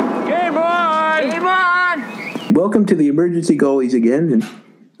Welcome to the emergency goalies again. And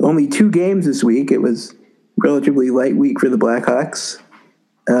only 2 games this week. It was a relatively light week for the Blackhawks.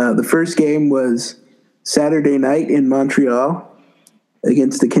 The first game was Saturday night in Montreal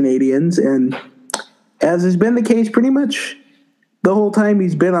against the Canadiens. And as has been the case pretty much the whole time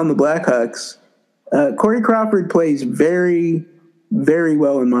he's been on the Blackhawks, Corey Crawford plays very, very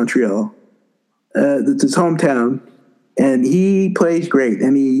well in Montreal. That's his hometown. And he plays great.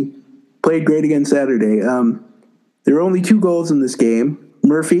 And he played great again Saturday. There were only 2 goals in this game.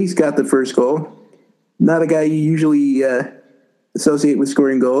 Murphy's got the first goal. Not a guy you usually associate with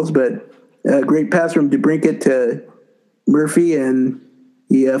scoring goals, but a great pass from DeBrincat to Murphy, and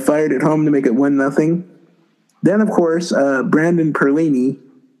he fired it home to make it 1-0. Then, of course, Brandon Perlini,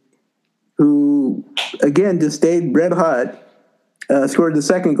 who, again, just stayed red hot, scored the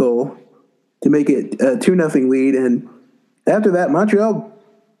second goal to make it a 2-0 lead. And after that, Montreal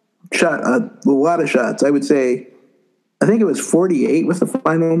shot a lot of shots. I would say, I think it was 48 was the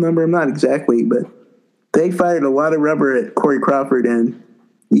final number. I'm not exactly, but they fired a lot of rubber at Corey Crawford, and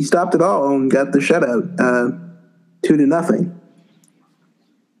he stopped it all and got the shutout, 2-0.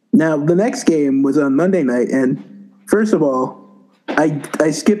 Now, the next game was on Monday night, and first of all, I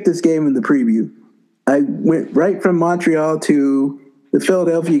skipped this game in the preview. I went right from Montreal to the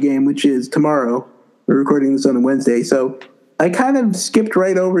Philadelphia game, which is tomorrow. We're recording this on a Wednesday, so I kind of skipped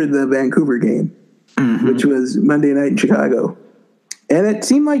right over the Vancouver game, which was Monday night in Chicago. And it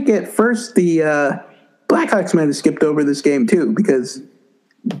seemed like at first the Blackhawks might have skipped over this game too, because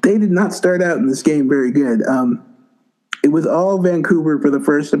they did not start out in this game very good. It was all Vancouver for the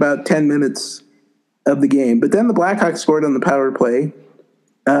first about 10 minutes of the game. But then the Blackhawks scored on the power play,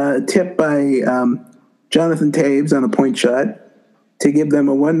 tipped by Jonathan Taves on a point shot to give them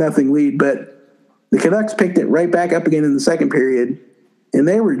a 1-0 lead. But the Canucks picked it right back up again in the second period, and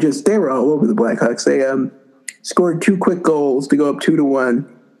they were all over the Blackhawks. They scored 2 quick goals to go up 2-1,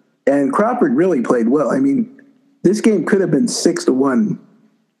 and Crawford really played well. I mean, this game could have been 6-1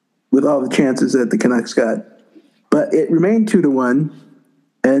 with all the chances that the Canucks got, but it remained 2-1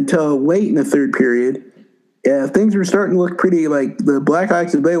 until late in the third period. Things were starting to look pretty like the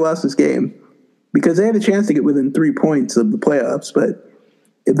Blackhawks, if they lost this game, because they had a chance to get within 3 points of the playoffs, but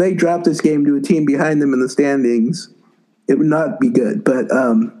if they dropped this game to a team behind them in the standings, it would not be good. But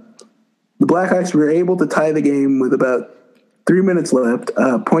the Blackhawks were able to tie the game with about 3 minutes left.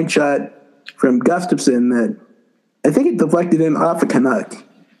 Point shot from Gustafson that I think it deflected in off a Canuck,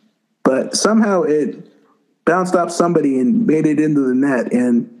 but somehow it bounced off somebody and made it into the net,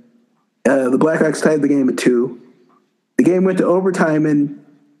 and the Blackhawks tied the game at 2. The game went to overtime, and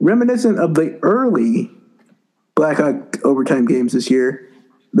reminiscent of the early Blackhawk overtime games this year,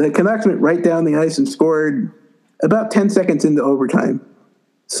 the Canucks went right down the ice and scored about 10 seconds into overtime.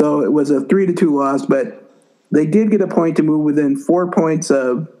 So it was a 3-2 loss, but they did get a point to move within 4 points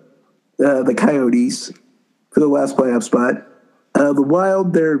of the Coyotes for the last playoff spot. The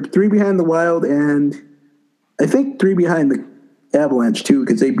Wild, they're 3 behind the Wild, and I think 3 behind the Avalanche too,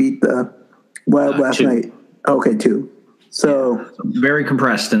 because they beat the Wild last 2 night. Okay, 2. So very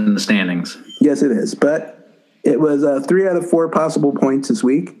compressed in the standings. Yes, it is. But it was 3 out of 4 possible points this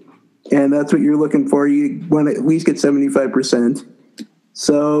week, and that's what you're looking for. You want to at least get 75%.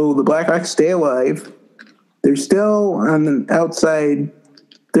 So the Blackhawks stay alive. They're still on the outside.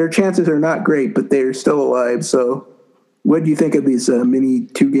 Their chances are not great, but they're still alive. So what do you think of these mini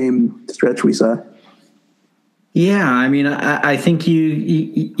 2-game stretch we saw? Yeah, I mean, I think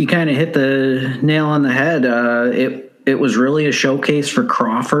you kind of hit the nail on the head. It was really a showcase for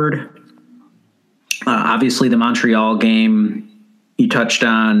Crawford. Obviously, the Montreal game, you touched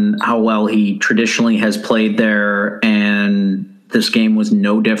on how well he traditionally has played there, and this game was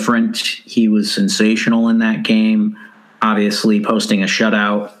no different. He was sensational in that game, obviously posting a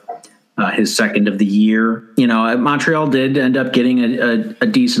shutout, his second of the year. You know, Montreal did end up getting a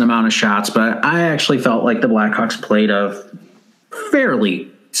decent amount of shots, but I actually felt like the Blackhawks played a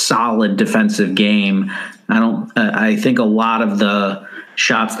fairly solid defensive game. I think a lot of the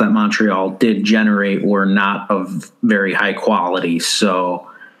shots that Montreal did generate were not of very high quality. So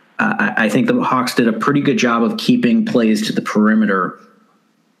I think the Hawks did a pretty good job of keeping plays to the perimeter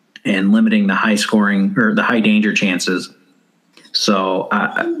and limiting the high scoring or the high danger chances. So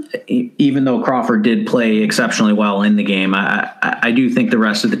even though Crawford did play exceptionally well in the game, I do think the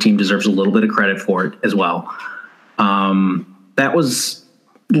rest of the team deserves a little bit of credit for it as well. That was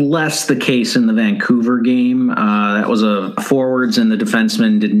less the case in the Vancouver game. That was a forwards, and the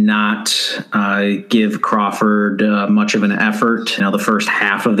defensemen did not give Crawford much of an effort. You know, the first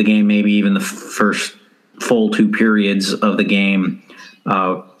half of the game, maybe even the first full 2 periods of the game,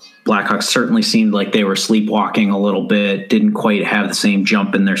 Blackhawks certainly seemed like they were sleepwalking a little bit, didn't quite have the same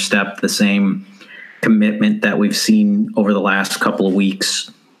jump in their step, the same commitment that we've seen over the last couple of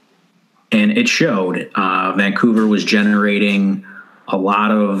weeks. And it showed. Vancouver was generating a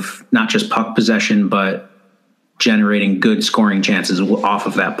lot of not just puck possession, but generating good scoring chances off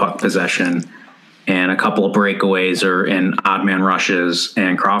of that puck possession, and a couple of breakaways and odd man rushes.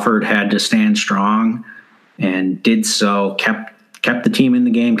 And Crawford had to stand strong and did so, kept the team in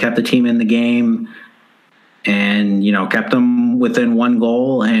the game, and, kept them within one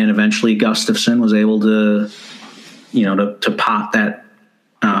goal. And eventually Gustafsson was able to, to pot that,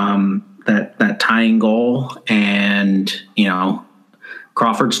 that tying goal. And,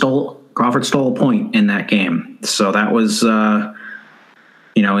 Crawford stole a point in that game. So that was,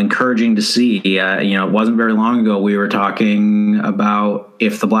 encouraging to see. It wasn't very long ago we were talking about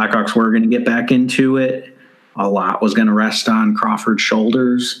if the Blackhawks were going to get back into it, a lot was going to rest on Crawford's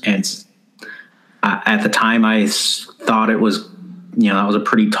shoulders. And at the time, I thought it was, that was a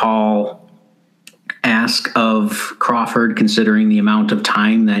pretty tall ask of Crawford, considering the amount of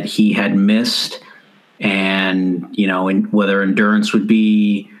time that he had missed, and, whether endurance would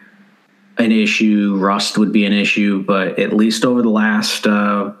be an issue, rust would be an issue. But at least over the last, 3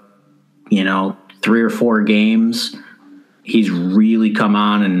 or 4 games, he's really come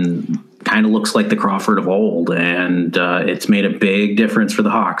on and kind of looks like the Crawford of old, and it's made a big difference for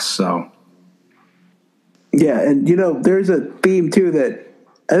the Hawks. So, yeah, and there's a theme too that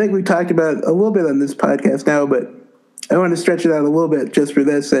I think we talked about a little bit on this podcast now, but I want to stretch it out a little bit just for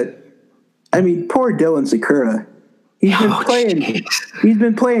this. Poor Dylan Sakura. He's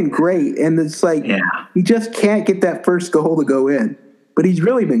been playing great, and it's like he just can't get that first goal to go in, but he's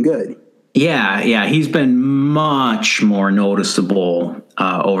really been good. Yeah, he's been much more noticeable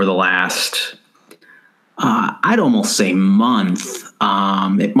over the last, I'd almost say month.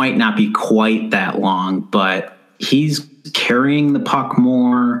 It might not be quite that long, but he's carrying the puck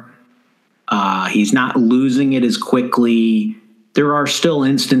more. He's not losing it as quickly. There are still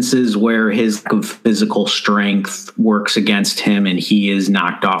instances where his lack of physical strength works against him and he is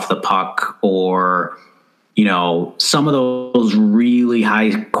knocked off the puck, or, some of those really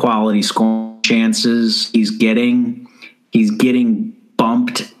high quality scoring chances he's getting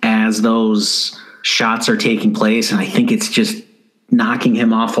bumped as those shots are taking place. And I think it's just knocking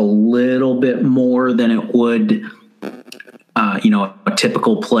him off a little bit more than it would, a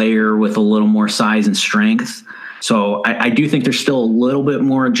typical player with a little more size and strength. So I do think there's still a little bit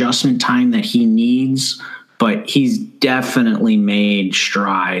more adjustment time that he needs, but he's definitely made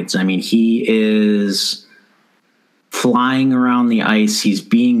strides. He is flying around the ice. He's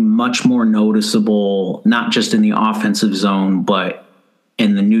being much more noticeable, not just in the offensive zone, but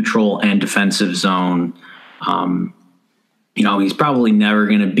in the neutral and defensive zone. He's probably never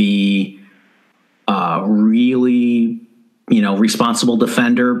going to be really, responsible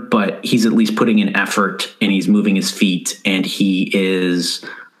defender, but he's at least putting in effort and he's moving his feet and he is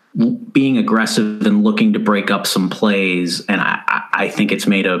being aggressive and looking to break up some plays. And I think it's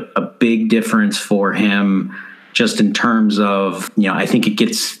made a big difference for him, just in terms of, I think it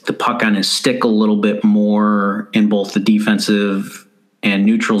gets the puck on his stick a little bit more in both the defensive and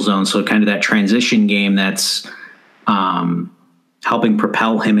neutral zone. So kind of that transition game that's helping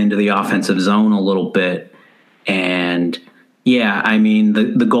propel him into the offensive zone a little bit. And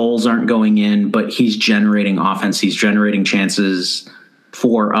the goals aren't going in, but he's generating offense. He's generating chances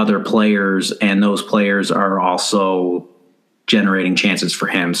for other players, and those players are also generating chances for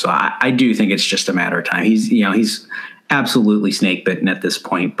him. So I do think it's just a matter of time. He's absolutely snake bitten at this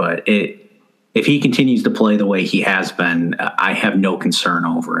point, but if he continues to play the way he has been, I have no concern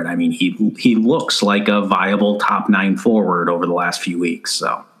over it. He looks like a viable top 9 forward over the last few weeks.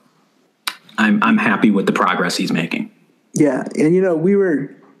 So I'm happy with the progress he's making. Yeah, and we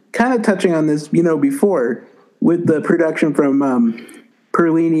were kind of touching on this, before with the production from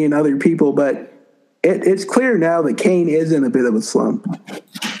Perlini and other people, but it's clear now that Kane is in a bit of a slump.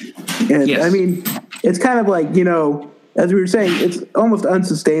 And yes. It's kind of like, as we were saying, it's almost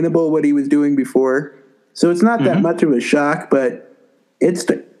unsustainable what he was doing before. So it's not that much of a shock, but it's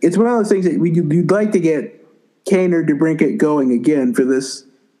one of those things that you'd like to get Kane or DeBrincat going again for this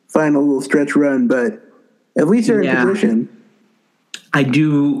final little stretch run, but at least they're in position. I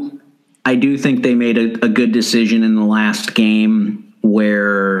do think they made a good decision in the last game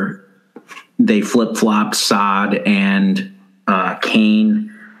where they flip-flopped Saad and Kane.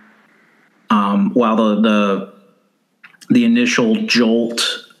 While the initial jolt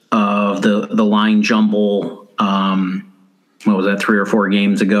of the line jumble, what was that, 3 or 4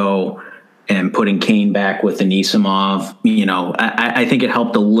 games ago, and putting Kane back with Anisimov, I think it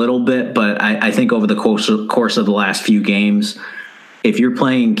helped a little bit, but I think over the course of the last few games, if you're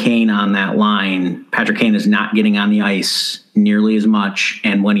playing Kane on that line, Patrick Kane is not getting on the ice nearly as much.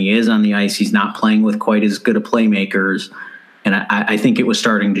 And when he is on the ice, he's not playing with quite as good of playmakers. And I think it was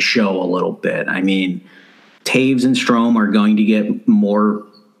starting to show a little bit. I mean, Taves and Strome are going to get more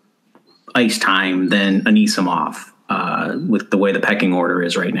ice time than Anisimov with the way the pecking order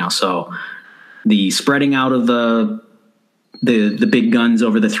is right now. So the spreading out of the big guns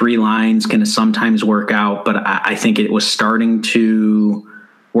over the three lines can sometimes work out, but I think it was starting to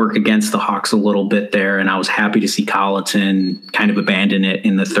work against the Hawks a little bit there, and I was happy to see Colleton kind of abandon it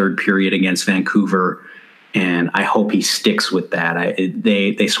in the third period against Vancouver, and I hope he sticks with that.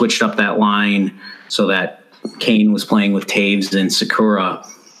 They switched up that line so that Kane was playing with Taves and Sakura,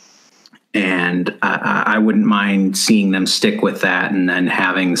 and I wouldn't mind seeing them stick with that, and then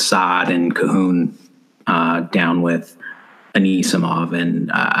having Saad and Cahoon down with Anisimov,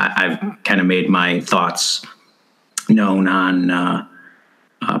 and I've kind of made my thoughts known on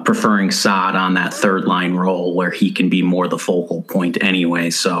preferring Saad on that third line role where he can be more the focal point anyway.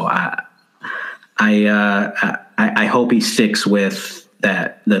 So I hope he sticks with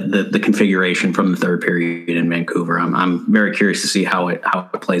that the configuration from the third period in Vancouver. I'm very curious to see how it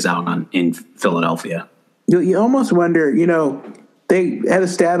plays out in Philadelphia. You almost wonder, they had a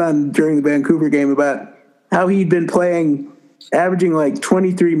stat on during the Vancouver game about how he'd been playing, averaging like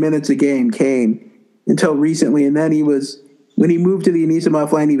 23 minutes a game, Kane, until recently. And then when he moved to the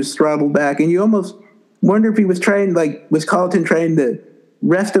Anisimov line, he was throttled back. And you almost wonder if he was was Colleton trying to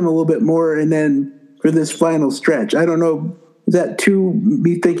rest him a little bit more and then for this final stretch? I don't know. Is that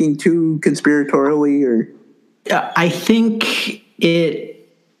me thinking too conspiratorially or? Yeah, I think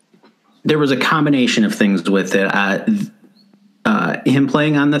there was a combination of things with it. Him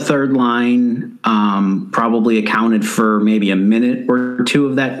playing on the third line probably accounted for maybe a minute or two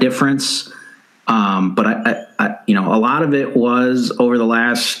of that difference. But I a lot of it was over the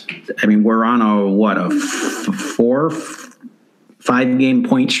last. I mean, we're on a 4-5 game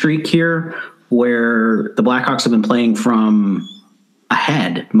point streak here, where the Blackhawks have been playing from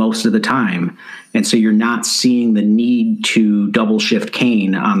ahead most of the time, and so you're not seeing the need to double shift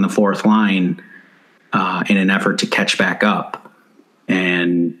Kane on the fourth line in an effort to catch back up.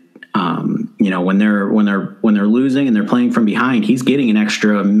 And when they're losing and they're playing from behind, he's getting an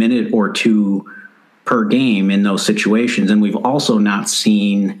extra minute or two per game in those situations. And we've also not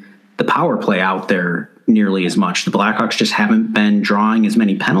seen the power play out there nearly as much. The Blackhawks just haven't been drawing as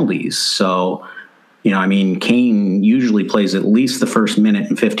many penalties. So, Kane usually plays at least the first minute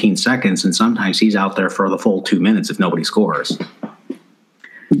and 15 seconds, and sometimes he's out there for the full 2 minutes if nobody scores.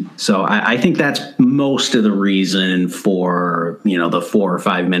 So I think that's most of the reason for, the 4 or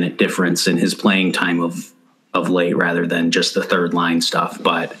 5 minute difference in his playing time of late, rather than just the third line stuff.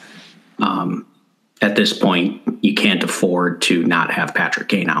 But at this point, you can't afford to not have Patrick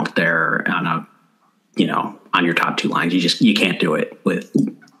Kane out there on your top two lines. You can't do it with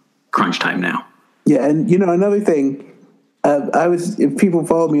crunch time now. Yeah. And, another thing, if people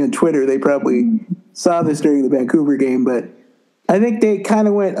followed me on Twitter, they probably saw this during the Vancouver game, but I think they kind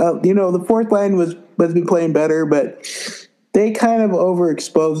of went up. The fourth line was been playing better, but they kind of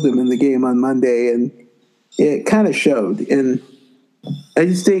overexposed him in the game on Monday, and it kind of showed. And I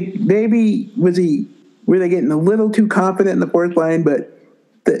just think maybe were they getting a little too confident in the fourth line? But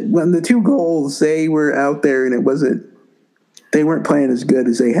when the two goals, they were out there, and they weren't playing as good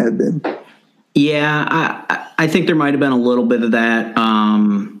as they had been. Yeah, I think there might have been a little bit of that.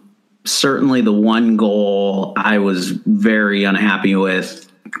 Certainly the one goal I was very unhappy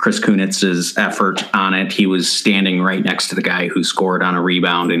with Chris Kunitz's effort on it. He was standing right next to the guy who scored on a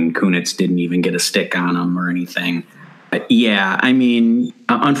rebound, and Kunitz didn't even get a stick on him or anything. But yeah,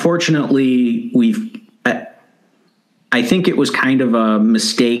 unfortunately, I think it was kind of a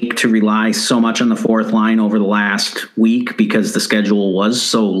mistake to rely so much on the fourth line over the last week because the schedule was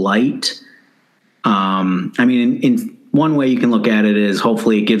so light. In one way you can look at it is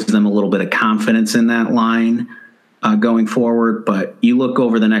hopefully it gives them a little bit of confidence in that line going forward. But you look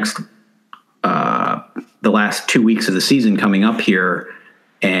over the last 2 weeks of the season coming up here,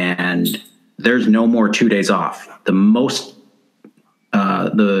 and there's no more 2 days off. The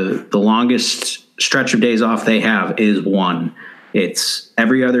longest stretch of days off they have is one. It's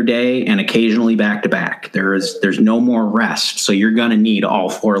every other day and occasionally back to back. There's no more rest. So you're going to need all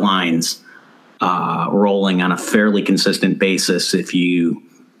four lines rolling on a fairly consistent basis if you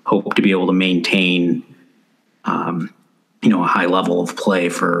hope to be able to maintain, a high level of play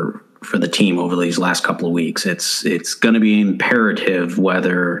for the team over these last couple of weeks. It's going to be imperative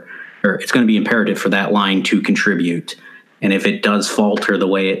whether or it's going to be imperative for that line to contribute. And if it does falter the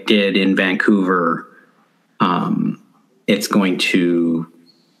way it did in Vancouver, it's going to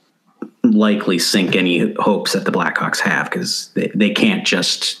likely sink any hopes that the Blackhawks have, because they can't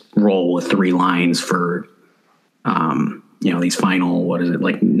just roll with three lines for, these final,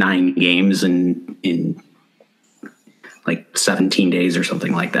 9 games in like 17 days or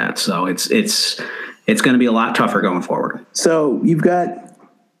something like that. So it's going to be a lot tougher going forward. So you've got,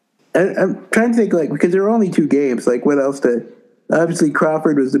 I'm trying to think, because there were only 2 games, what else obviously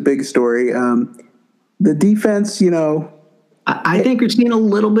Crawford was the big story. The defense, I think we're seeing a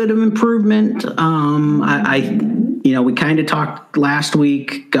little bit of improvement. We kind of talked last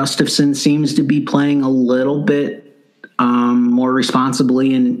week. Gustafsson seems to be playing a little bit more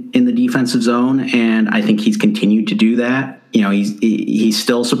responsibly in the defensive zone, and I think he's continued to do that. He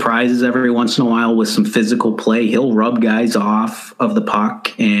still surprises every once in a while with some physical play. He'll rub guys off of the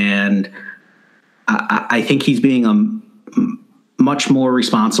puck, and I think he's being much more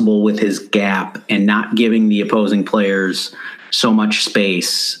responsible with his gap and not giving the opposing players so much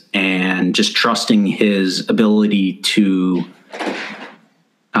space, and just trusting his ability to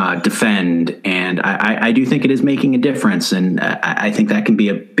defend. And I do think it is making a difference, and I think that can be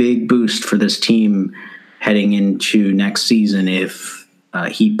a big boost for this team heading into next season if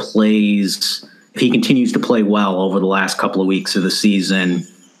he continues to play well over the last couple of weeks of the season.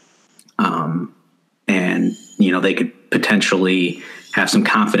 And they could potentially have some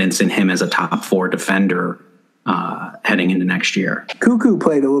confidence in him as a top 4 defender heading into next year. Cuckoo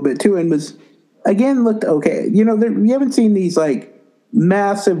played a little bit too and looked okay. We haven't seen these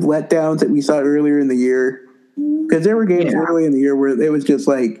massive letdowns that we saw earlier in the year, because there were games early in the year where it was just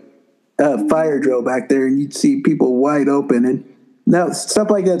a fire drill back there, and you'd see people wide open. And now stuff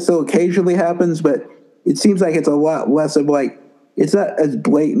like that still occasionally happens, but it seems like it's a lot less of it's not as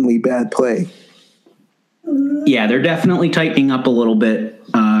blatantly bad play. Yeah, they're definitely tightening up a little bit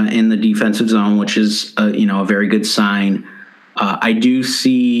in the defensive zone, which is a very good sign. I do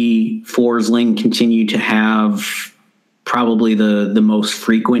see Forsling continue to have probably the most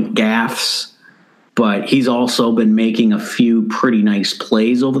frequent gaffes, but he's also been making a few pretty nice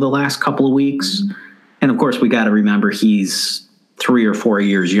plays over the last couple of weeks. And of course, we got to remember he's 3 or 4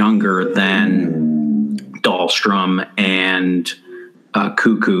 years younger than Dahlstrom and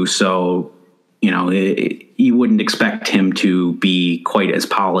Cuckoo, so you wouldn't expect him to be quite as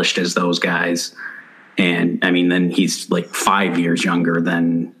polished as those guys. And then he's 5 years younger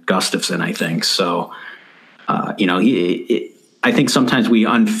than Gustafsson, I think. So, I think sometimes we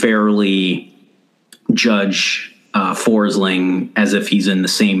unfairly judge Forsling as if he's in the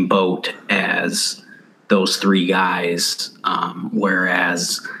same boat as those 3 guys.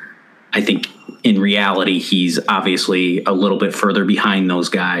 Whereas I think in reality, he's obviously a little bit further behind those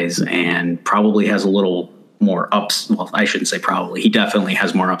guys and probably has a little more Well, I shouldn't say probably. He definitely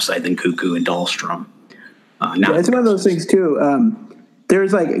has more upside than Cuckoo and Dahlstrom. It's one of those things too.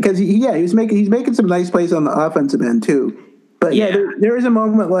 There's he's making some nice plays on the offensive end too. But there is a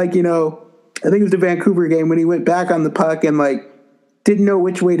moment I think it was the Vancouver game when he went back on the puck and didn't know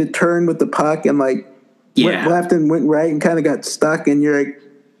which way to turn with the puck and went left and went right and kind of got stuck, and you're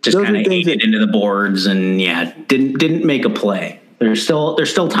just kind of ate it into the boards and didn't make a play. There's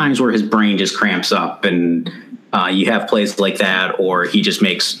still times where his brain just cramps up, and you have plays like that, or he just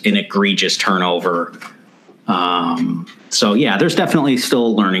makes an egregious turnover. So there's definitely still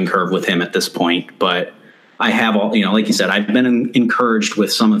a learning curve with him at this point, but I have like you said, I've been encouraged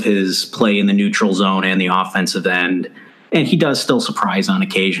with some of his play in the neutral zone and the offensive end, and he does still surprise on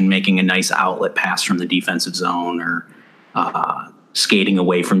occasion, making a nice outlet pass from the defensive zone or skating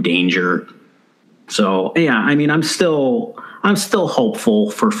away from danger. So I'm still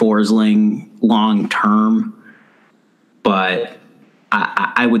hopeful for Forsling long term, but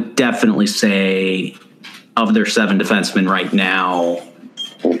I would definitely say of their 7 defensemen right now,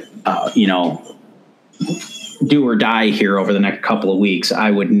 do or die here over the next couple of weeks,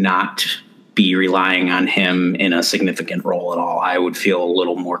 I would not be relying on him in a significant role at all. I would feel a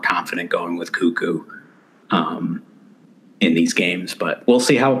little more confident going with Cuckoo in these games, but we'll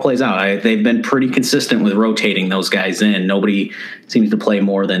see how it plays out. They've been pretty consistent with rotating those guys in. Nobody seems to play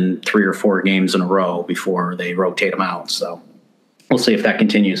more than 3 or 4 games in a row before they rotate them out. So we'll see if that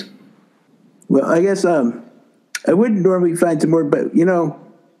continues. Well, I guess I wouldn't normally find some more, but we're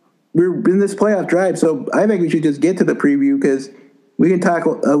in this playoff drive, so I think we should just get to the preview because we can talk a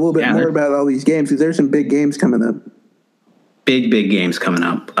little bit more about all these games because there's some big games coming up. Big games coming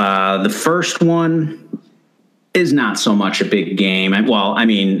up. The first one is not so much a big game. Well,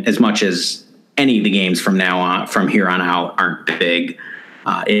 as much as any of the games from here on out aren't big.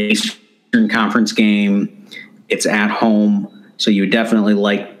 Eastern Conference game. It's at home, so you would definitely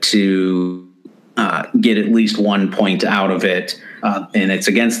like to get at least 1 point out of it. And it's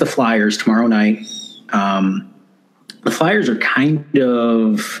against the Flyers tomorrow night. The Flyers are kind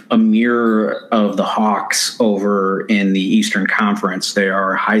of a mirror of the Hawks over in the Eastern Conference. They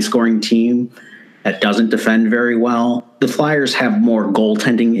are a high-scoring team that doesn't defend very well. The Flyers have more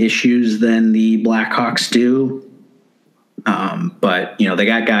goaltending issues than the Blackhawks do. But, they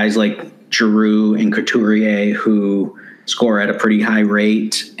got guys like Giroux and Couturier who score at a pretty high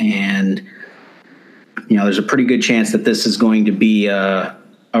rate. And, there's a pretty good chance that this is going to be a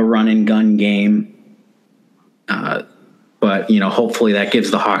run-and-gun game. But hopefully that gives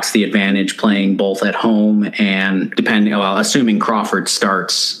the Hawks the advantage playing both at home and assuming Crawford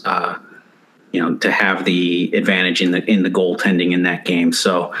starts, to have the advantage in the goaltending in that game.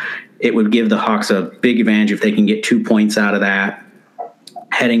 So it would give the Hawks a big advantage if they can get 2 points out of that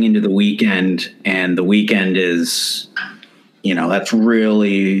heading into the weekend. And the weekend is,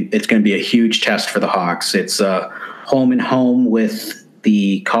 it's going to be a huge test for the Hawks. It's home and home with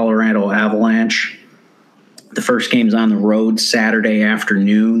the Colorado Avalanche. The first game's on the road Saturday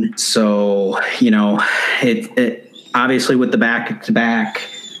afternoon. So, it obviously with the back-to-back,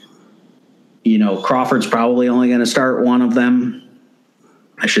 Crawford's probably only going to start one of them.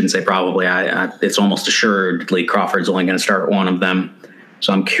 I shouldn't say probably. It's almost assuredly Crawford's only going to start one of them.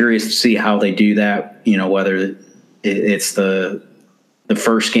 So I'm curious to see how they do that, whether it's the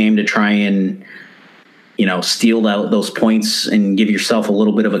first game to try and, steal out those points and give yourself a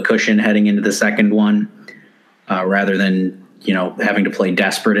little bit of a cushion heading into the second one. Rather than, having to play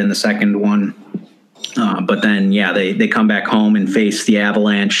desperate in the second one. But then, they come back home and face the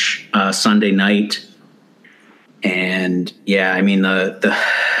Avalanche Sunday night. And, the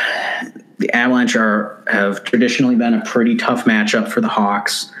Avalanche have traditionally been a pretty tough matchup for the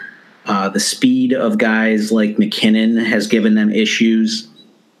Hawks. The speed of guys like McKinnon has given them issues.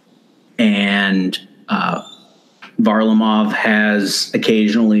 And Varlamov has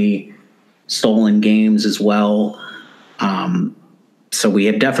occasionally stolen games as well. So we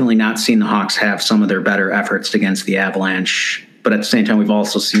have definitely not seen the Hawks have some of their better efforts against the Avalanche, but at the same time, we've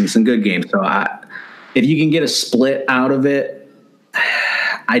also seen some good games. So if you can get a split out of it,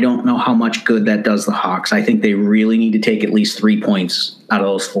 I don't know how much good that does the Hawks. I think they really need to take at least 3 points out of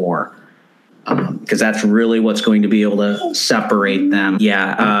those 4. Because that's really what's going to be able to separate them.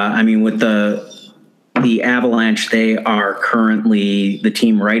 With the Avalanche, they are currently the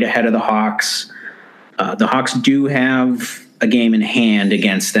team right ahead of the Hawks. The Hawks do have a game in hand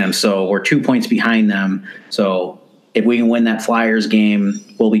against them, so we're 2 points behind them. So if we can win that Flyers game,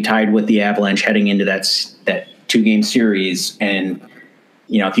 we'll be tied with the Avalanche heading into that 2-game series. And,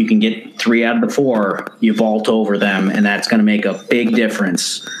 if you can get 3 out of the 4, you vault over them, and that's going to make a big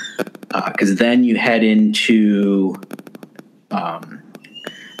difference. Because then you head into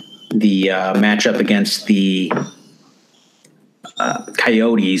the matchup against the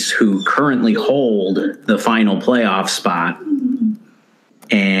Coyotes, who currently hold the final playoff spot.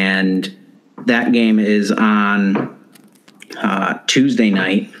 And that game is on Tuesday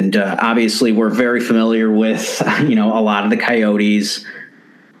night. And obviously we're very familiar with, a lot of the Coyotes.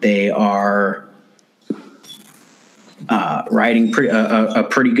 They are riding a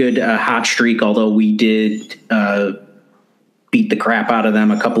pretty good hot streak, although we did beat the crap out of them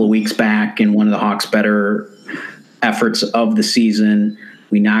a couple of weeks back in one of the Hawks' better efforts of the season.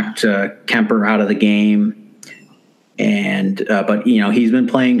 We knocked Kemper out of the game, and but he's been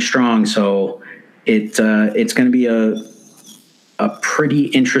playing strong, so it's going to be a pretty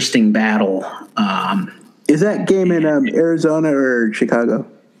interesting battle. Is that game in Arizona or Chicago?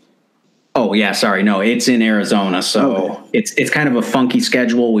 Oh yeah, sorry, no, it's in Arizona, so okay. It's kind of a funky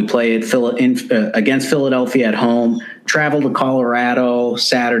schedule. We play it against Philadelphia at home, travel to Colorado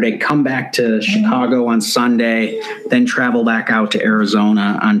Saturday, come back to Chicago on Sunday, then travel back out to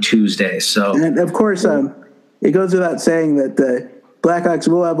Arizona on Tuesday. So, and of course, it goes without saying that the Blackhawks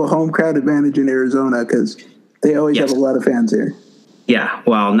will have a home crowd advantage in Arizona because they always have a lot of fans here. Yeah,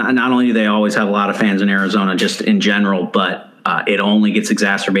 well, not only do they always have a lot of fans in Arizona, just in general, but it only gets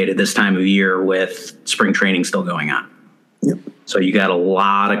exacerbated this time of year with spring training still going on. Yep. So you got a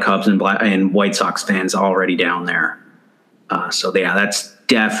lot of Cubs and White Sox fans already down there. So that's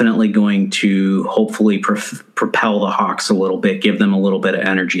definitely going to hopefully propel the Hawks a little bit, give them a little bit of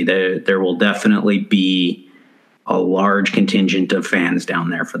energy. There will definitely be a large contingent of fans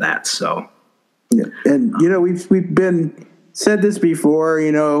down there for that. So, yeah, and we've been said this before,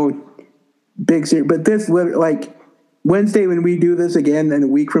 big series, but this like Wednesday when we do this again, and a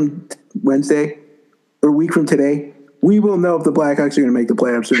week from Wednesday or a week from today, we will know if the Blackhawks are going to make the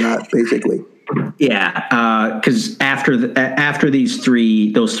playoffs or not, basically. Yeah, because after those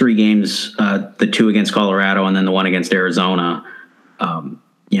three games, the two against Colorado and then the one against Arizona,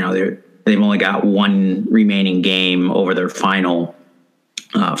 they've only got one remaining game over their final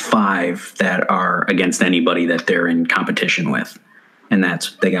 5 that are against anybody that they're in competition with, and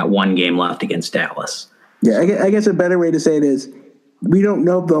they got one game left against Dallas. Yeah, I guess a better way to say it is, we don't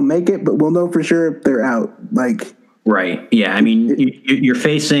know if they'll make it, but we'll know for sure if they're out. Right. Yeah. I mean, you're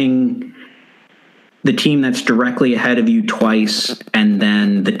facing the team that's directly ahead of you twice, and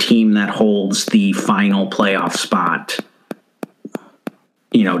then the team that holds the final playoff spot,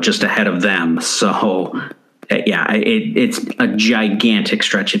 just ahead of them. So, yeah, it's a gigantic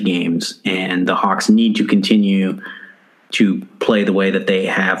stretch of games, and the Hawks need to continue to play the way that they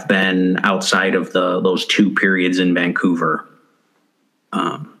have been outside of those 2 periods in Vancouver.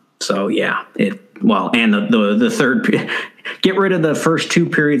 So yeah, and the third, get rid of the first 2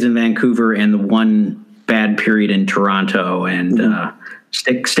 periods in Vancouver and the one bad period in Toronto, and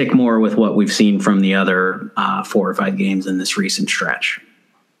stick more with what we've seen from the other 4 or 5 games in this recent stretch.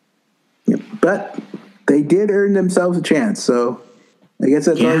 Yeah, but they did earn themselves a chance, so I guess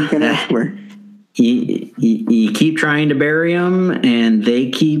that's all you can ask for. You keep trying to bury them, and they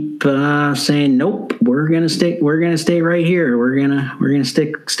keep saying, "Nope, we're gonna stay right here. We're gonna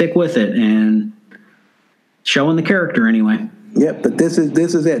stick with it," and showing the character anyway. Yep, but this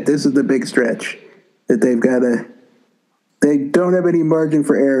is it. This is the big stretch that they've got to. They don't have any margin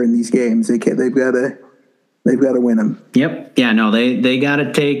for error in these games. They've got to win them. Yep. Yeah. No. They got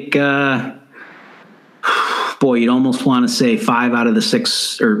to take. Boy, you'd almost want to say 5 out of the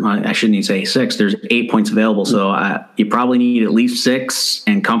 6, or I shouldn't even say 6. There's 8 points available, so you probably need at least 6,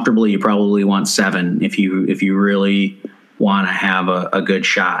 and comfortably you probably want 7 if you really want to have a good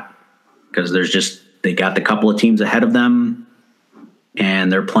shot, because they got the couple of teams ahead of them,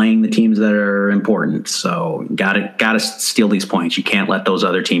 and they're playing the teams that are important. So got to steal these points. You can't let those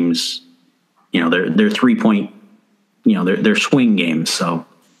other teams, they're 3-point, they're swing games, so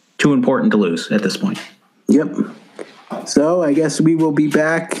too important to lose at this point. Yep. So I guess we will be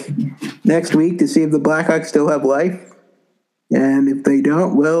back next week to see if the Blackhawks still have life. And if they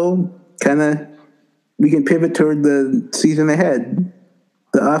don't, we can pivot toward the season ahead,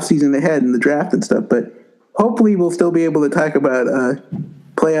 the off season ahead, and the draft and stuff. But hopefully we'll still be able to talk about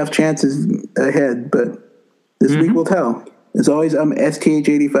playoff chances ahead. But this week will tell. As always, I'm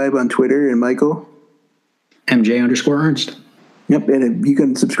STH85 on Twitter, and Michael? MJ_Ernst. Yep, and you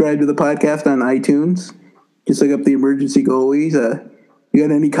can subscribe to the podcast on iTunes. Just look up the Emergency Goalies. You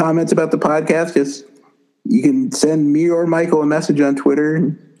got any comments about the podcast, you can send me or Michael a message on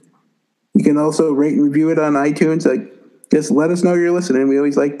Twitter. You can also rate and review it on iTunes. Just let us know you're listening. We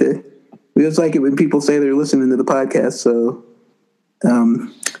always like it when people say they're listening to the podcast. So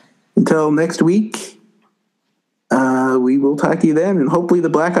until next week, we will talk to you then, and hopefully the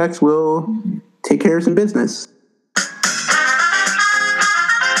Blackhawks will take care of some business.